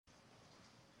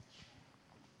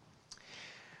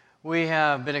We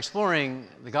have been exploring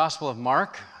the Gospel of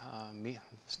Mark. The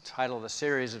title of the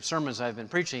series of sermons I've been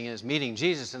preaching is Meeting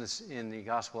Jesus in the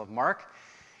Gospel of Mark.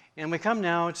 And we come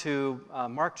now to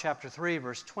Mark chapter 3,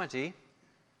 verse 20.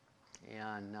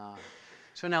 And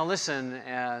so now listen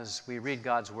as we read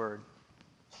God's Word.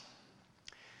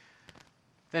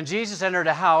 Then Jesus entered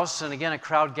a house, and again a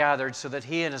crowd gathered, so that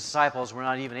he and his disciples were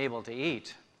not even able to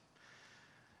eat.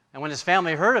 And when his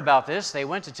family heard about this, they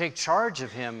went to take charge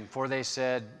of him, for they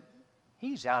said,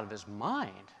 "He's out of his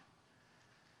mind."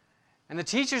 And the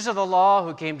teachers of the law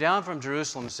who came down from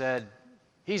Jerusalem said,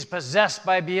 "He's possessed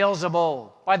by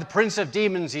Beelzebul, by the prince of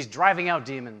demons, he's driving out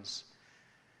demons."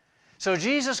 So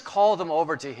Jesus called them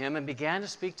over to him and began to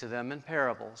speak to them in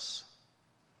parables.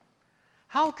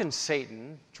 "How can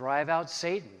Satan drive out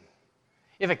Satan?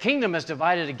 If a kingdom is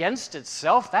divided against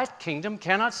itself, that kingdom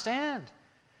cannot stand.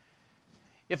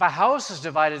 If a house is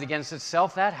divided against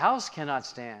itself, that house cannot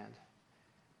stand.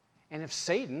 And if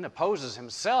Satan opposes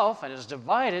himself and is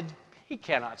divided, he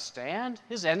cannot stand.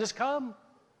 His end has come.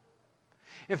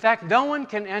 In fact, no one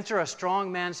can enter a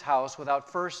strong man's house without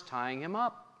first tying him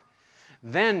up.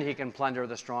 Then he can plunder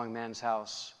the strong man's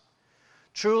house.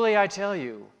 Truly, I tell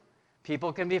you,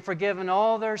 people can be forgiven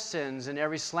all their sins and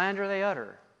every slander they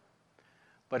utter.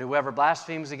 But whoever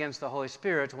blasphemes against the Holy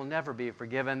Spirit will never be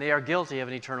forgiven. They are guilty of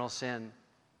an eternal sin."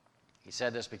 He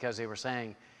said this because they were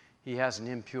saying, "He has an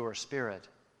impure spirit."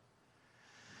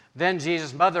 Then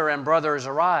Jesus' mother and brothers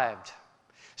arrived.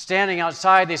 Standing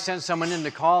outside, they sent someone in to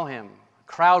call him. A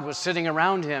crowd was sitting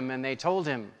around him, and they told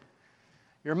him,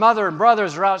 "Your mother and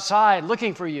brothers are outside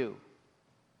looking for you."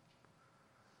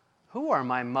 "Who are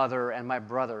my mother and my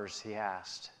brothers?" he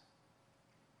asked.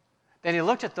 Then he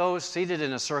looked at those seated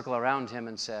in a circle around him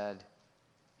and said,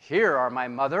 "Here are my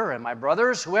mother and my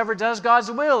brothers. Whoever does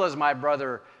God's will is my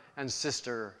brother and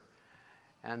sister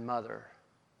and mother."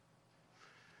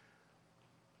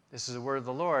 This is the word of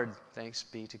the Lord. Thanks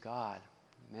be to God.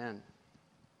 Amen.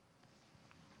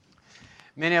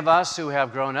 Many of us who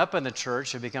have grown up in the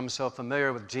church have become so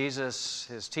familiar with Jesus,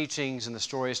 his teachings, and the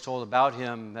stories told about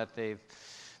him that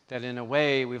in a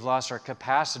way we've lost our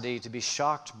capacity to be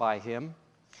shocked by him.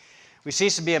 We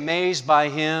cease to be amazed by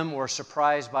him or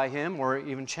surprised by him or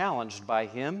even challenged by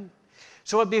him.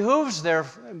 So it behooves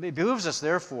us,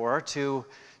 therefore, to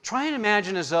try and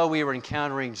imagine as though we were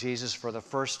encountering Jesus for the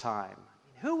first time.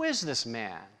 Who is this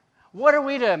man? What are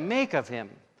we to make of him?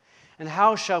 And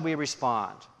how shall we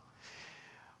respond?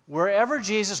 Wherever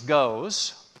Jesus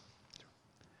goes,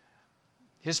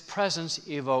 his presence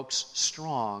evokes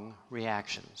strong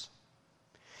reactions.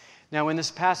 Now, in this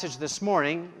passage this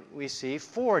morning, we see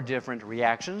 4 different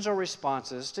reactions or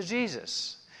responses to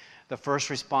Jesus. The first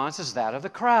response is that of the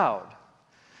crowd,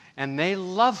 and they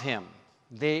love him.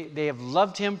 They have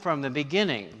loved him from the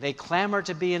beginning. They clamor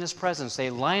to be in his presence. They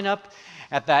line up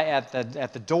at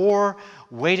the door,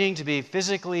 waiting to be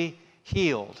physically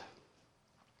healed.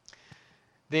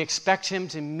 They expect him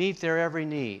to meet their every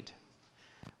need.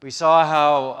 We saw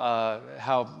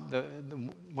how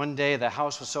one day the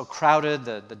house was so crowded,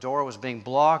 the door was being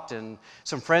blocked, and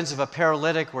some friends of a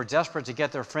paralytic were desperate to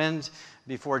get their friend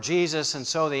before Jesus, and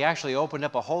so they actually opened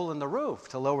up a hole in the roof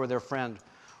to lower their friend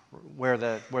where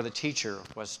the teacher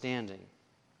was standing.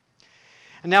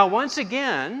 And now once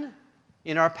again,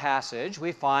 in our passage,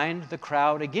 we find the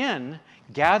crowd again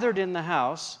gathered in the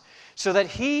house so that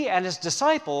he and his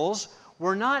disciples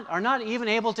are not even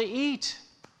able to eat.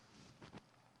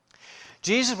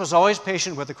 Jesus was always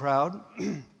patient with the crowd.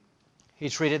 He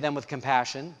treated them with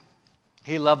compassion.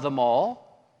 He loved them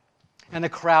all, and the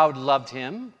crowd loved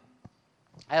him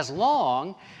as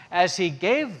long as he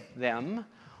gave them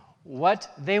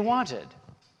what they wanted.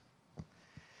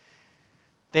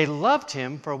 They loved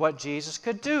him for what Jesus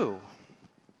could do.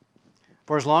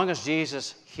 For as long as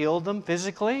Jesus healed them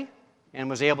physically and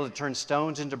was able to turn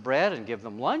stones into bread and give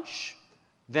them lunch,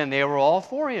 then they were all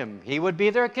for him. He would be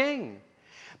their king.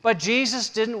 But Jesus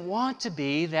didn't want to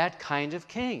be that kind of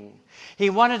king. He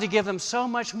wanted to give them so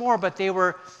much more, but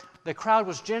the crowd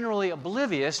was generally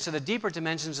oblivious to the deeper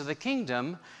dimensions of the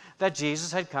kingdom that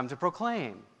Jesus had come to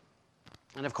proclaim.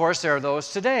 And of course, there are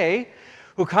those today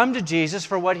who come to Jesus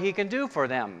for what he can do for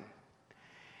them.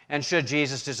 And should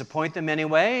Jesus disappoint them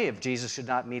anyway, if Jesus should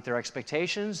not meet their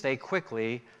expectations, they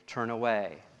quickly turn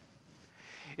away.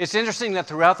 It's interesting that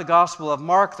throughout the Gospel of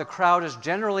Mark, the crowd is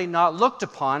generally not looked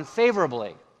upon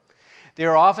favorably. They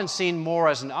are often seen more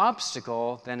as an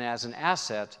obstacle than as an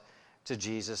asset to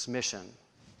Jesus' mission.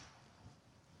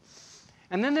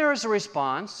 And then there is a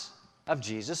response of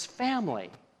Jesus' family.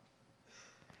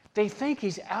 They think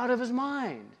he's out of his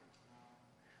mind.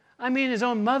 I mean, his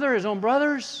own mother, his own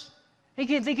brothers, they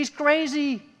think he's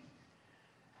crazy.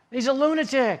 He's a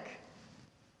lunatic.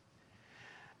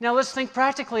 Now let's think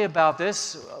practically about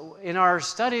this. In our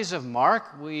studies of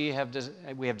Mark, we have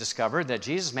discovered that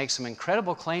Jesus makes some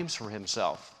incredible claims for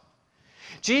himself.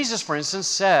 Jesus, for instance,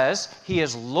 says he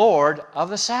is Lord of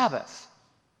the Sabbath.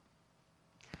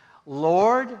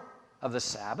 Lord of the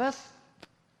Sabbath?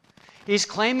 He's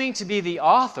claiming to be the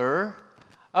author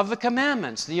of the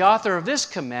commandments, the author of this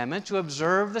commandment to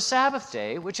observe the Sabbath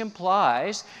day, which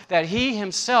implies that he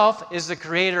himself is the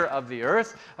creator of the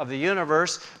earth, of the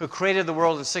universe, who created the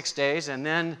world in 6 days and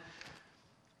then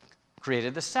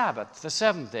created the Sabbath, the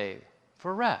seventh day,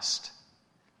 for rest.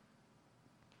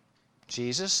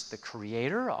 Jesus, the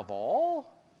creator of all?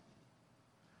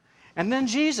 And then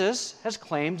Jesus has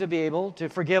claimed to be able to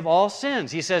forgive all sins.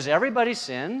 He says everybody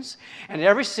sins, and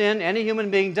every sin any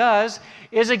human being does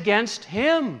is against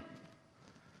him.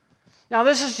 Now,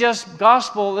 this is just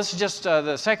gospel. This is just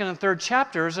the second and third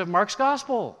chapters of Mark's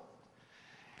gospel.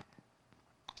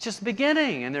 It's just the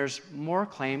beginning, and there's more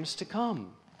claims to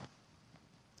come.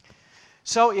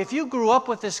 So if you grew up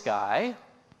with this guy,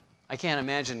 I can't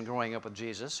imagine growing up with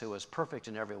Jesus, who was perfect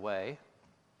in every way.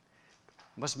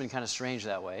 Must have been kind of strange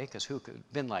that way, because who could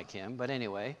have been like him? But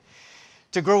anyway,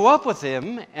 to grow up with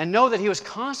him and know that he was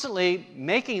constantly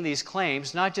making these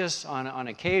claims, not just on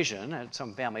occasion at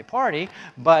some family party,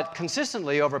 but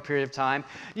consistently over a period of time,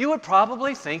 you would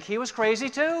probably think he was crazy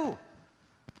too.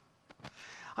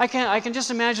 I can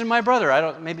just imagine my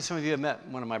brother. Maybe some of you have met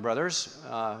one of my brothers,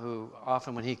 who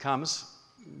often when he comes,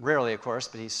 rarely of course,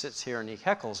 but he sits here and he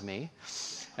heckles me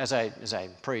as I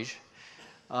preach.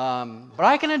 But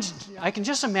I can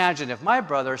just imagine if my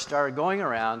brother started going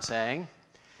around saying,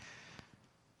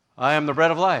 I am the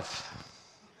bread of life.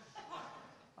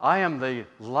 I am the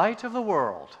light of the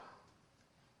world.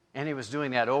 And he was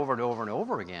doing that over and over and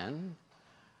over again.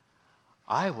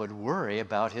 I would worry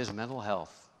about his mental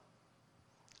health.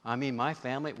 I mean, my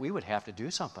family, we would have to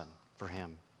do something for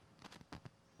him.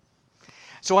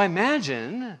 So I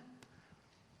imagine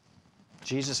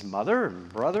Jesus' mother and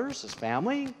brothers, his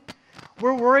family,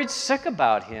 were worried sick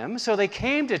about him, so they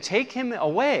came to take him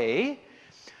away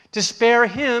to spare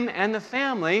him and the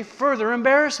family further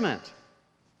embarrassment.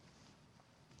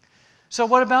 So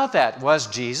what about that? Was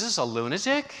Jesus a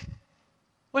lunatic?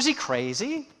 Was he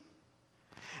crazy?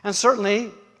 And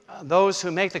certainly those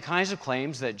who make the kinds of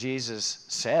claims that Jesus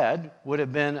said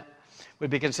would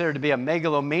be considered to be a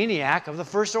megalomaniac of the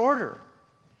first order.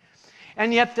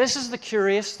 And yet this is the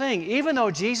curious thing. Even though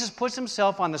Jesus puts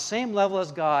himself on the same level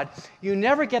as God, you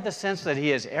never get the sense that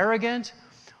he is arrogant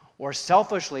or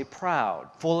selfishly proud,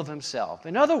 full of himself.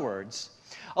 In other words,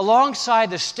 alongside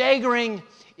the staggering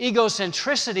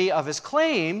egocentricity of his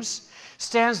claims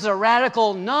stands the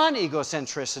radical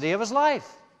non-egocentricity of his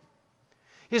life.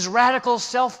 His radical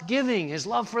self-giving, his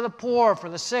love for the poor, for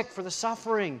the sick, for the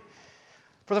suffering,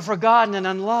 for the forgotten and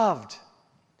unloved.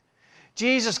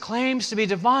 Jesus claims to be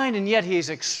divine, and yet he's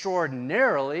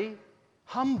extraordinarily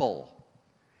humble.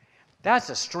 That's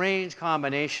a strange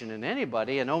combination in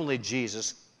anybody, and only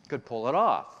Jesus could pull it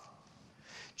off.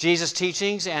 Jesus'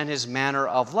 teachings and his manner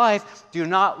of life do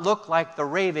not look like the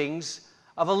ravings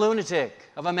of a lunatic,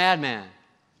 of a madman.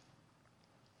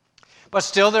 But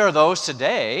still there are those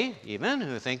today, even,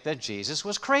 who think that Jesus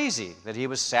was crazy, that he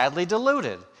was sadly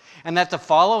deluded, and that to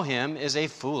follow him is a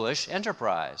foolish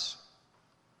enterprise.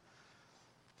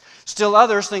 Still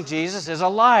others think Jesus is a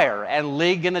liar and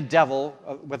leagued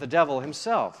with the devil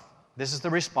himself. This is the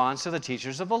response to the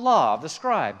teachers of the law, of the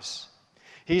scribes.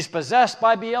 He's possessed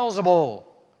by Beelzebul,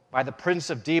 by the prince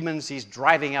of demons, he's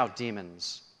driving out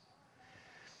demons.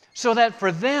 So that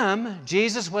for them,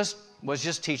 Jesus was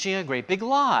just teaching a great big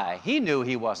lie. He knew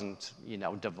he wasn't,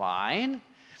 divine.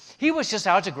 He was just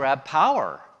out to grab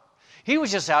power. He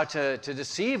was just out to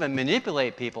deceive and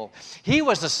manipulate people. He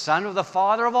was the son of the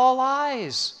father of all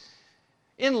lies,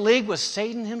 in league with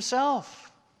Satan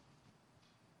himself.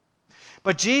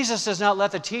 But Jesus does not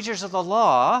let the teachers of the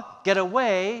law get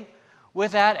away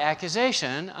with that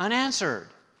accusation unanswered.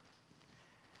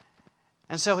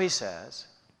 And so he says,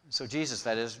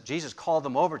 Jesus called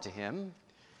them over to him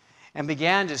and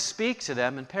began to speak to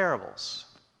them in parables.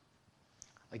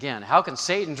 Again, how can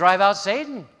Satan drive out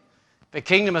Satan? If a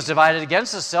kingdom is divided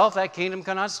against itself, that kingdom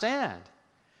cannot stand.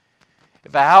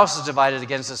 If a house is divided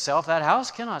against itself, that house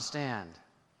cannot stand.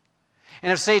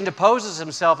 And if Satan opposes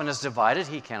himself and is divided,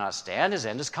 he cannot stand. His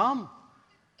end has come.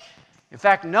 In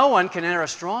fact, no one can enter a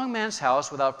strong man's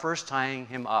house without first tying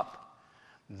him up.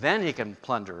 Then he can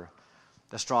plunder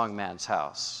the strong man's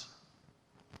house.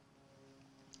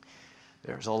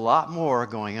 There's a lot more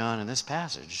going on in this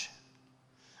passage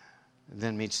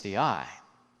than meets the eye.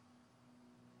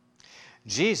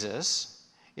 Jesus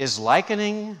is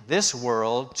likening this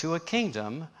world to a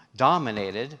kingdom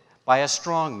dominated by a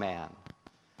strong man,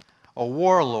 a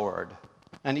warlord,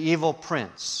 an evil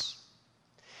prince.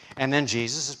 And then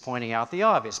Jesus is pointing out the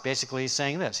obvious. Basically, he's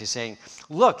saying this. He's saying,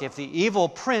 look, if the evil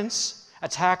prince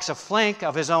attacks a flank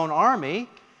of his own army,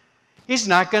 he's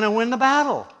not going to win the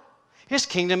battle. His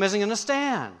kingdom isn't going to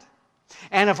stand.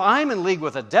 And if I'm in league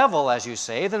with the devil, as you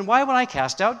say, then why would I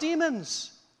cast out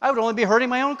demons? I would only be hurting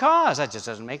my own cause. That just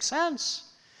doesn't make sense.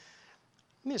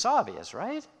 I mean, it's obvious,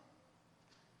 right?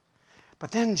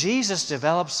 But then Jesus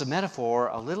develops the metaphor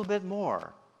a little bit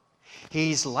more.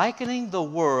 He's likening the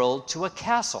world to a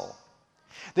castle.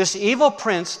 This evil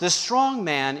prince, this strong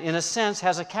man, in a sense,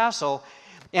 has a castle.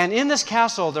 And in this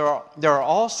castle, there are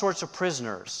all sorts of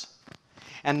prisoners.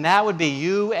 And that would be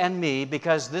you and me,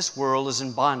 because this world is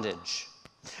in bondage.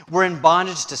 We're in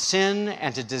bondage to sin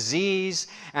and to disease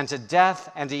and to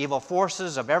death and to evil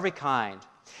forces of every kind.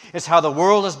 It's how the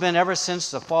world has been ever since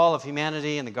the fall of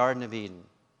humanity in the Garden of Eden.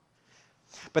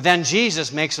 But then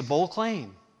Jesus makes a bold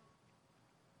claim.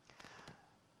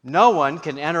 No one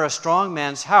can enter a strong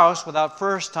man's house without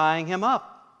first tying him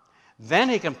up. Then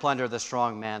he can plunder the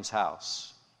strong man's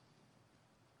house.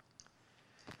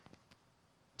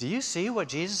 Do you see what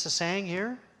Jesus is saying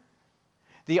here?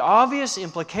 The obvious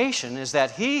implication is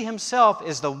that he himself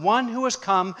is the one who has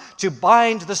come to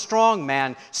bind the strong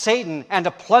man, Satan, and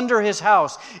to plunder his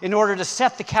house in order to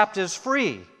set the captives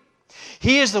free.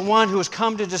 He is the one who has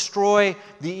come to destroy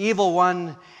the evil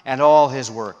one and all his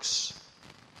works.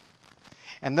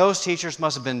 And those teachers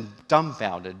must have been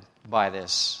dumbfounded by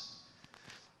this.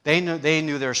 They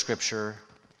knew their scripture.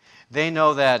 They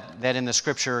know that in the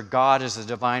scripture, God is the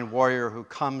divine warrior who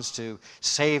comes to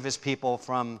save his people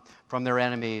from their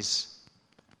enemies.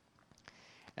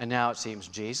 And now it seems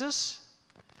Jesus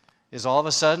is all of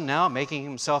a sudden now making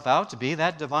himself out to be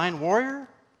that divine warrior.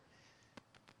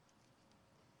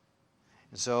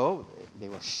 And so they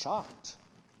were shocked.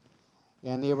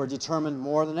 And they were determined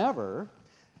more than ever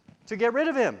to get rid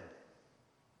of him.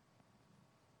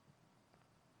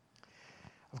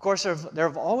 Of course, there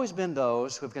have always been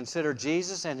those who have considered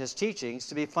Jesus and his teachings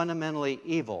to be fundamentally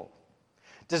evil,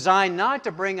 designed not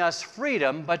to bring us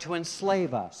freedom, but to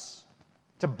enslave us,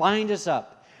 to bind us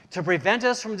up, to prevent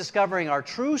us from discovering our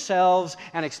true selves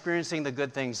and experiencing the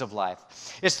good things of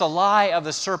life. It's the lie of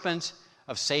the serpent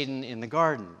of Satan in the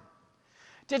garden.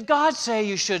 Did God say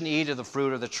you shouldn't eat of the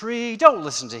fruit of the tree? Don't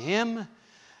listen to him.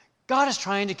 God is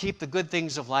trying to keep the good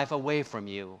things of life away from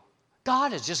you.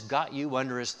 God has just got you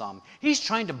under his thumb. He's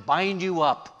trying to bind you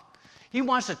up. He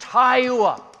wants to tie you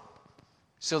up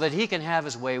so that he can have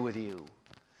his way with you.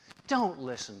 Don't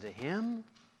listen to him.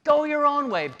 Go your own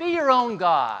way. Be your own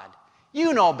God.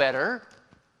 You know better.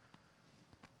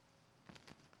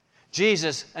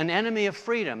 Jesus, an enemy of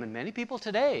freedom. And many people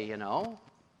today,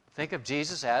 think of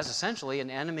Jesus as essentially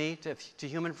an enemy to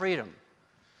human freedom.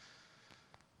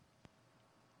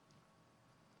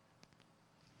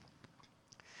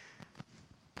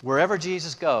 Wherever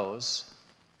Jesus goes,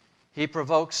 he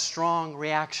provokes strong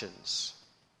reactions.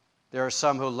 There are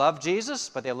some who love Jesus,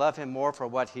 but they love him more for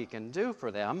what he can do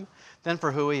for them than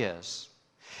for who he is.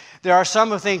 There are some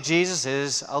who think Jesus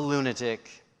is a lunatic,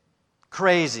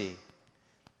 crazy.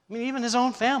 I mean, even his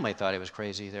own family thought he was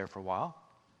crazy there for a while.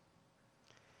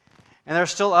 And there are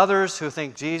still others who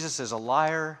think Jesus is a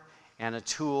liar and a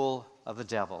tool of the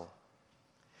devil.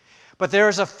 But there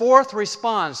is a fourth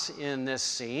response in this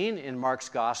scene in Mark's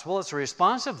gospel. It's a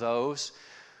response of those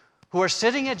who are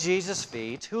sitting at Jesus'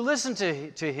 feet, who listen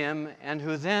to him, and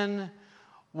who then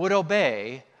would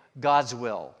obey God's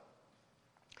will.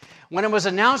 When it was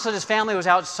announced that his family was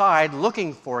outside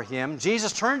looking for him,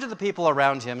 Jesus turned to the people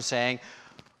around him, saying,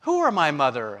 "Who are my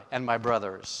mother and my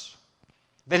brothers?"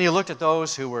 Then he looked at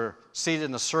those who were seated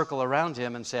in the circle around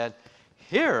him and said,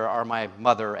 "Here are my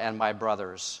mother and my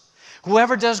brothers.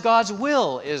 Whoever does God's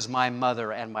will is my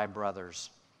mother and my brothers."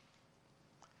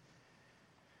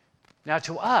 Now,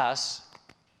 to us,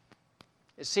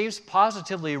 it seems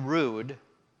positively rude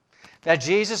that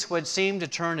Jesus would seem to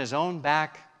turn his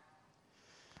back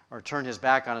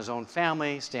on his own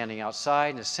family, standing outside,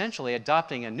 and essentially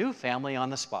adopting a new family on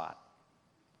the spot.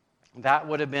 That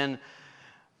would have been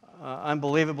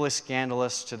unbelievably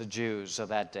scandalous to the Jews of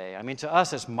that day. I mean, to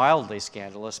us, it's mildly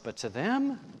scandalous, but to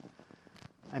them,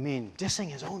 dissing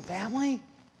his own family?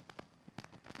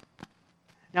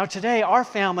 Now, today, our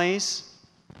families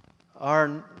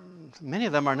many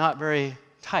of them are not very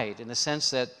tight in the sense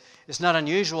that it's not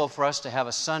unusual for us to have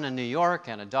a son in New York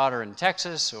and a daughter in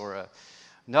Texas or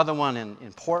another one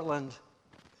in Portland.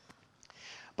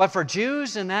 But for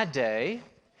Jews in that day,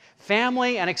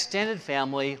 Family and extended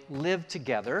family lived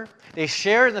together. They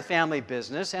shared the family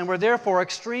business and were therefore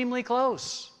extremely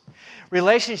close.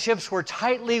 Relationships were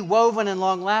tightly woven and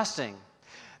long-lasting.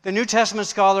 The New Testament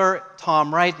scholar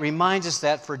Tom Wright reminds us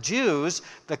that for Jews,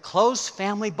 the close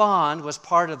family bond was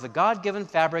part of the God-given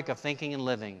fabric of thinking and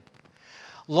living.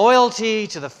 Loyalty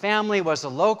to the family was the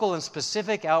local and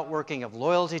specific outworking of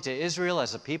loyalty to Israel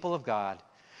as a people of God.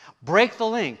 Break the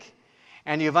link,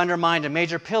 and you've undermined a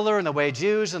major pillar in the way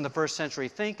Jews in the first century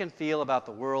think and feel about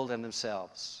the world and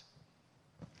themselves.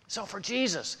 So for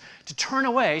Jesus to turn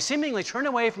away, seemingly turn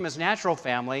away from his natural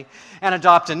family and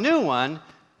adopt a new one,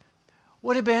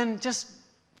 would have been just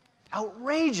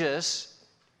outrageous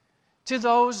to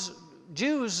those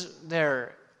Jews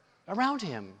there around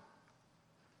him.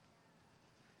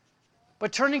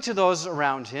 But turning to those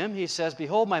around him, he says,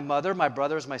 "Behold, my mother, my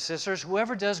brothers, my sisters,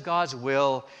 whoever does God's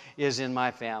will is in my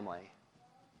family."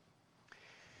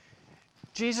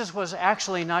 Jesus was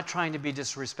actually not trying to be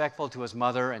disrespectful to his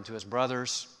mother and to his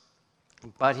brothers,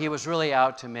 but he was really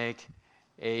out to make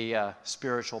a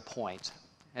spiritual point,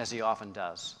 as he often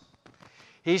does.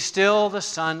 He's still the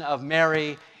son of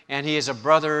Mary, and he is a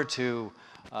brother to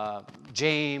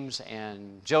James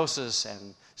and Joseph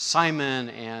and Simon,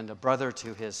 and a brother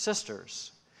to his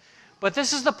sisters. But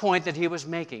this is the point that he was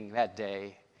making that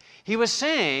day. He was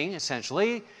saying,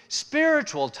 essentially,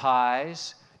 spiritual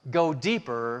ties go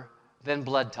deeper than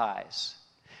blood ties.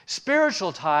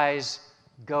 Spiritual ties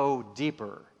go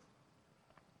deeper.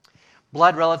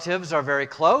 Blood relatives are very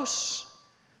close,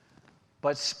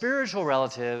 but spiritual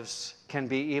relatives can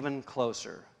be even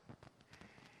closer.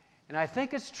 And I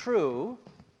think it's true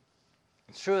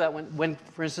that when,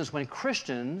 for instance, when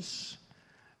Christians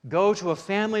go to a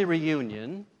family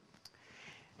reunion,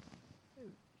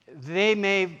 they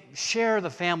may share the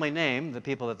family name, the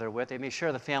people that they're with, they may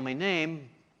share the family name,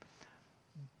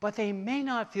 but they may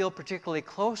not feel particularly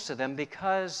close to them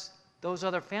because those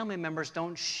other family members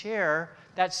don't share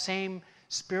that same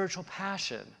spiritual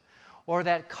passion or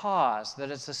that cause that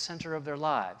is the center of their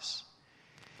lives.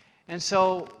 And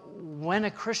so when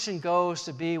a Christian goes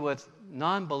to be with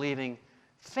non-believing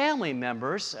family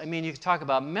members, I mean, you can talk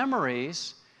about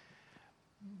memories,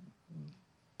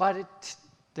 but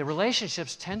the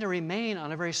relationships tend to remain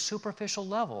on a very superficial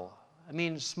level. I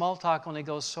mean, small talk only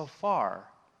goes so far.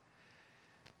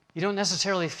 You don't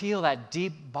necessarily feel that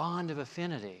deep bond of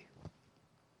affinity.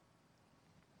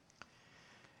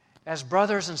 As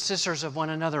brothers and sisters of one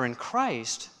another in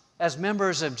Christ, as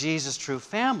members of Jesus' true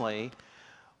family,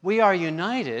 we are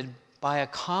united by a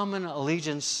common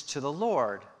allegiance to the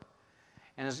Lord.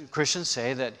 And as Christians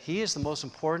say that he is the most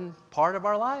important part of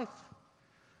our life.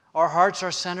 Our hearts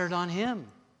are centered on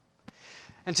him.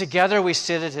 And together we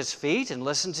sit at his feet and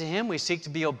listen to him. We seek to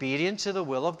be obedient to the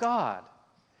will of God.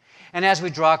 And as we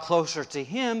draw closer to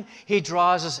him, he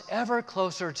draws us ever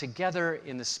closer together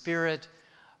in the spirit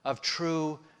of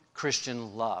true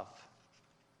Christian love.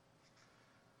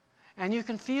 And you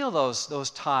can feel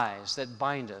those ties that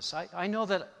bind us. I know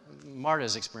that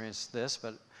Marta's experienced this,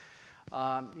 but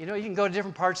you can go to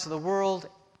different parts of the world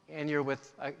and you're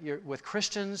with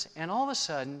Christians, and all of a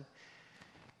sudden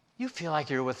you feel like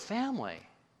you're with family.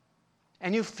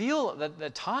 And you feel that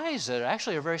the ties that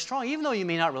actually are very strong, even though you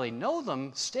may not really know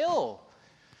them still,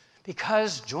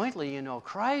 because jointly you know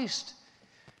Christ.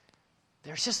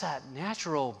 There's just that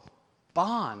natural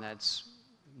bond that's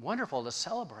wonderful to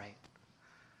celebrate.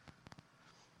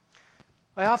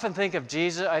 I often think of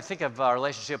Jesus, I think of our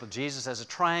relationship with Jesus as a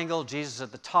triangle, Jesus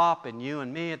at the top and you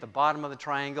and me at the bottom of the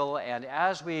triangle. And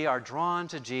as we are drawn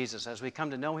to Jesus, as we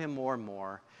come to know him more and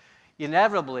more,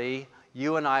 inevitably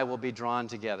you and I will be drawn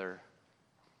together.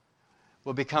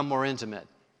 We'll become more intimate.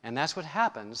 And that's what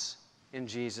happens in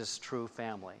Jesus' true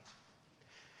family.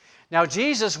 Now,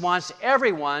 Jesus wants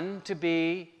everyone to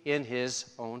be in his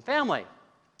own family.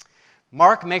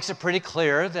 Mark makes it pretty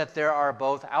clear that there are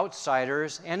both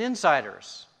outsiders and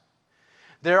insiders.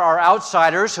 There are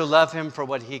outsiders who love him for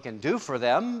what he can do for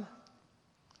them,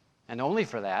 and only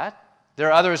for that. There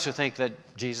are others who think that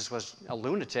Jesus was a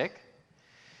lunatic.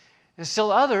 And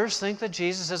still others think that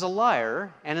Jesus is a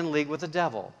liar and in league with the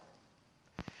devil.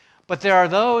 But there are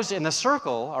those in the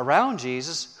circle around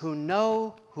Jesus who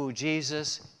know who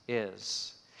Jesus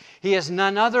is. He is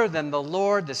none other than the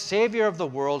Lord, the Savior of the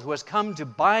world, who has come to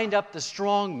bind up the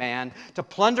strong man, to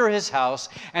plunder his house,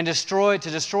 and destroy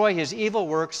his evil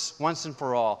works once and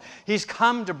for all. He's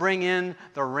come to bring in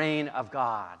the reign of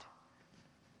God.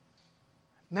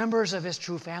 Members of his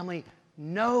true family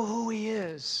know who he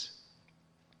is.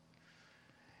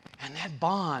 And that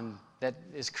bond that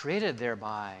is created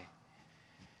thereby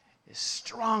is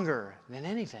stronger than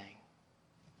anything.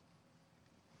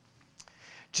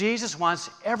 Jesus wants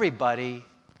everybody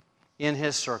in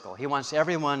his circle. He wants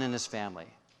everyone in his family.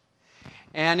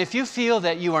 And if you feel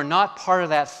that you are not part of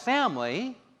that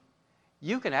family,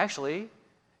 you can actually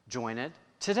join it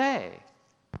today.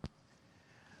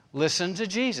 Listen to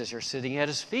Jesus. You're sitting at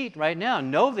his feet right now.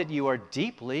 Know that you are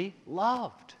deeply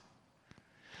loved.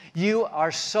 You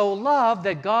are so loved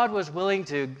that God was willing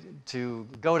to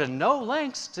go to no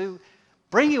lengths to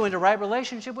bring you into right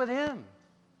relationship with him.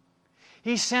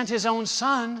 He sent his own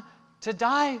Son to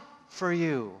die for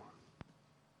you.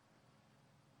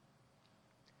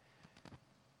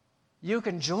 You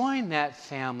can join that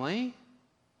family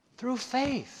through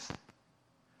faith,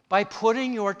 by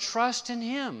putting your trust in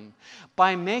him,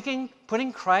 by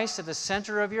putting Christ at the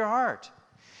center of your heart.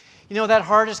 You know, that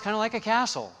heart is kind of like a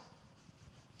castle.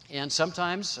 And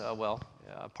sometimes,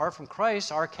 apart from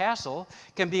Christ, our castle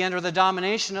can be under the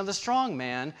domination of the strong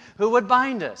man who would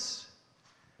bind us.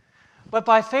 But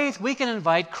by faith, we can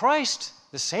invite Christ,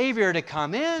 the Savior, to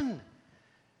come in.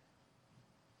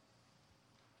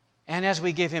 And as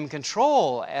we give him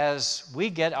control, as we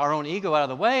get our own ego out of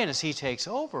the way, and as he takes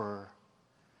over,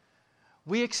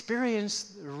 we experience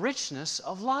the richness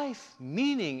of life,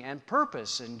 meaning and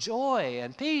purpose and joy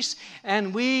and peace.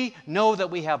 And we know that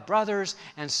we have brothers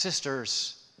and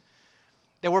sisters,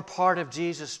 that we're part of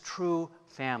Jesus' true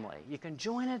family. You can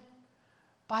join it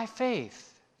by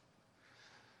faith,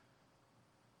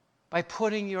 by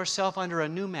putting yourself under a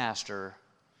new master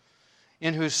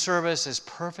in whose service is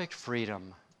perfect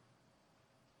freedom.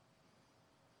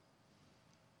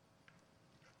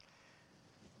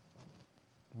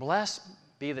 Blessed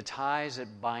be the ties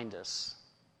that bind us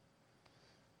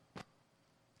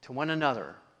to one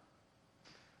another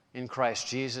in Christ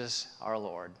Jesus our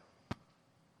Lord.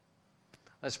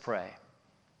 Let's pray.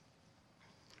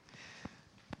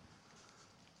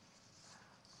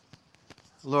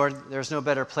 Lord, there's no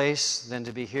better place than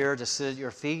to be here to sit at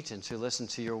your feet and to listen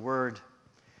to your word,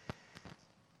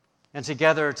 and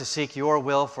together to seek your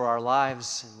will for our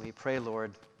lives. And we pray,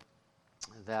 Lord,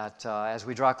 that as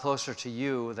we draw closer to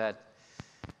you,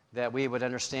 that we would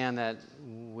understand that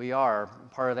we are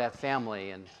part of that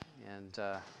family, and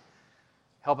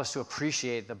help us to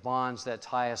appreciate the bonds that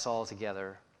tie us all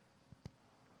together.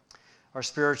 Our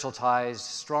spiritual ties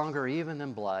stronger even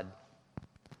than blood.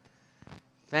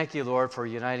 Thank you, Lord, for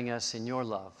uniting us in your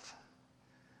love.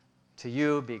 To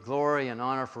you be glory and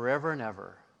honor forever and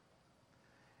ever.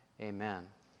 Amen.